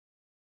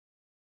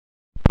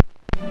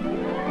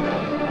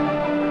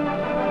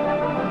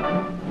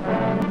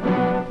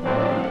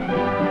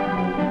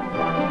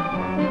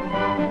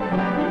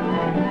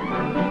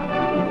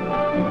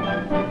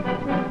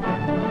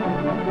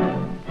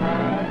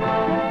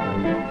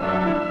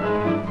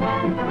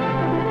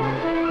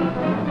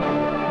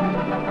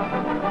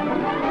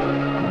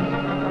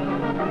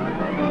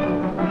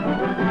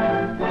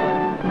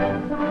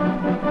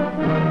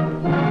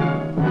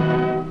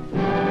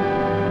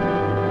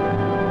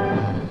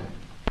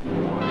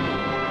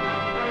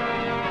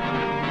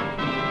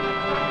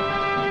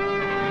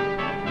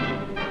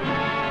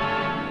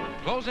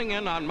Closing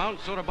in on Mount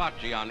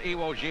Suribachi on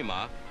Iwo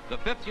Jima, the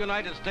 5th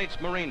United States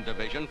Marine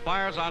Division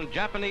fires on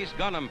Japanese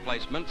gun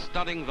emplacements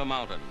studding the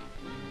mountain.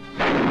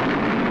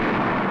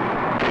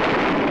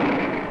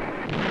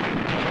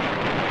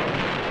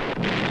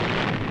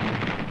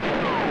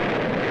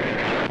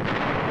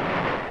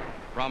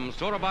 From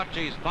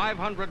Suribachi's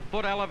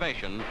 500-foot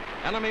elevation,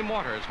 enemy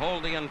mortars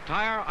hold the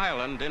entire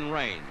island in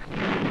range.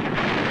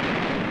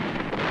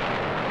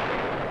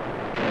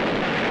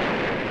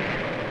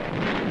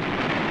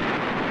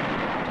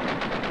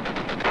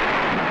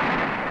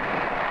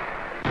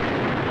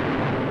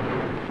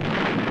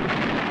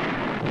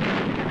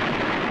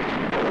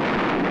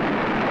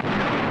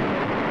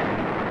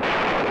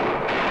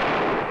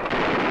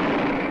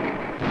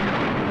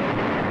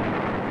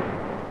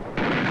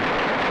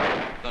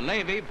 The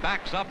Navy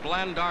backs up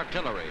land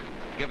artillery,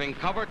 giving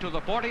cover to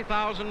the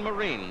 40,000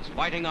 Marines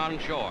fighting on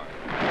shore.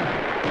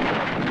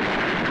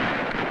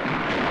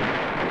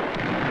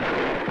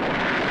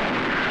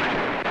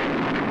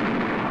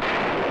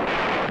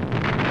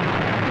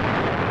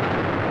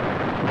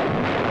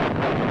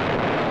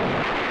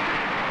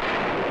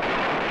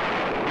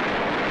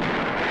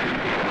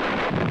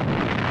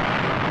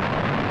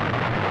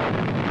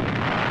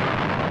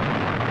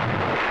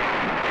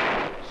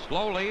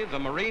 Slowly, the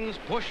Marines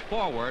push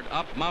forward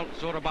up Mount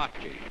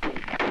Suribachi.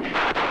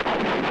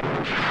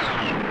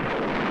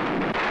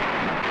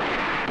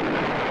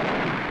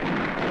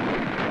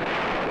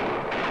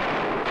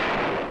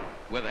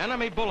 With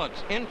enemy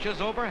bullets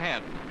inches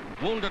overhead,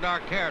 wounded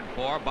are cared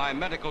for by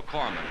medical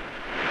corpsmen.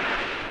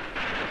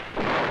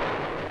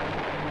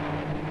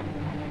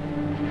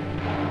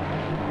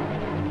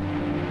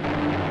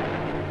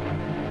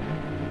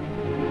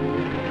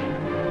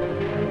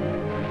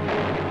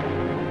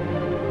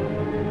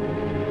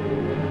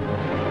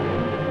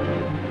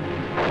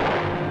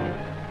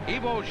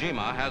 Iwo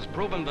Jima has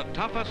proven the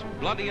toughest,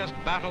 bloodiest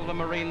battle the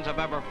Marines have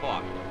ever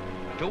fought.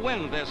 To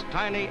win this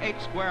tiny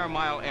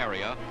 8-square-mile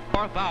area,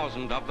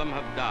 4,000 of them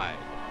have died,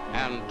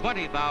 and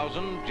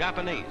 20,000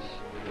 Japanese.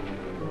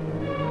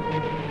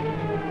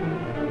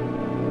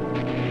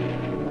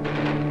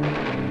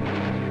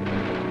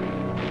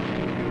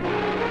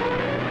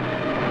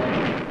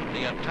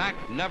 The attack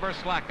never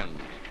slackened.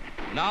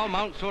 Now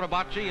Mount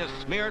Suribachi is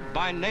smeared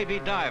by Navy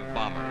dive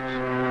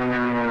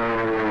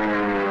bombers.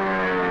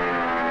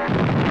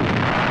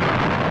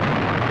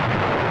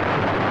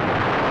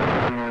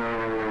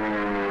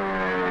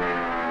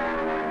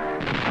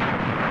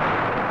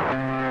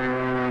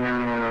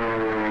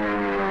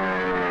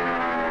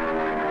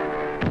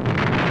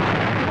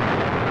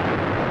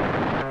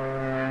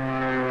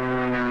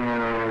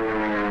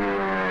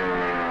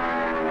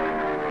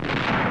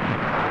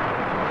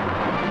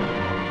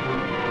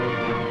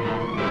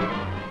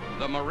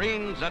 The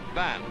Marines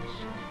advance.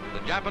 The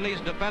Japanese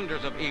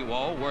defenders of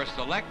Iwo were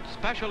select,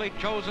 specially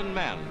chosen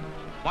men,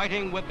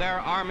 fighting with their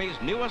army's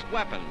newest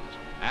weapons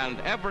and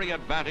every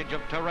advantage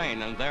of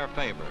terrain in their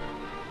favor.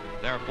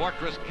 Their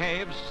fortress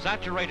caves,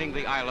 saturating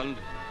the island,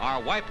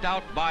 are wiped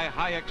out by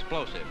high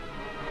explosives.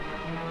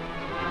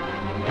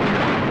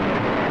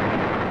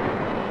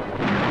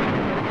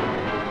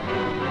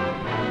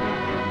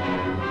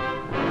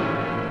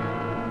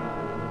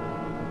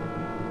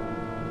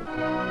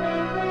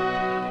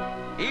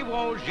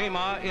 Iwo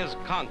Jima is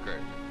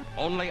conquered.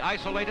 Only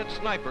isolated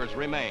snipers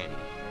remain.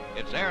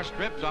 Its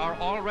airstrips are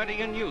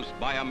already in use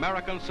by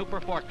American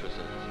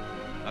superfortresses.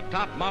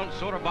 Atop Mount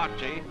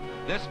Suribachi,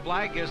 this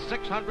flag is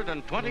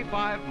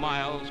 625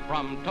 miles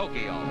from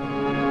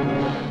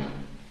Tokyo.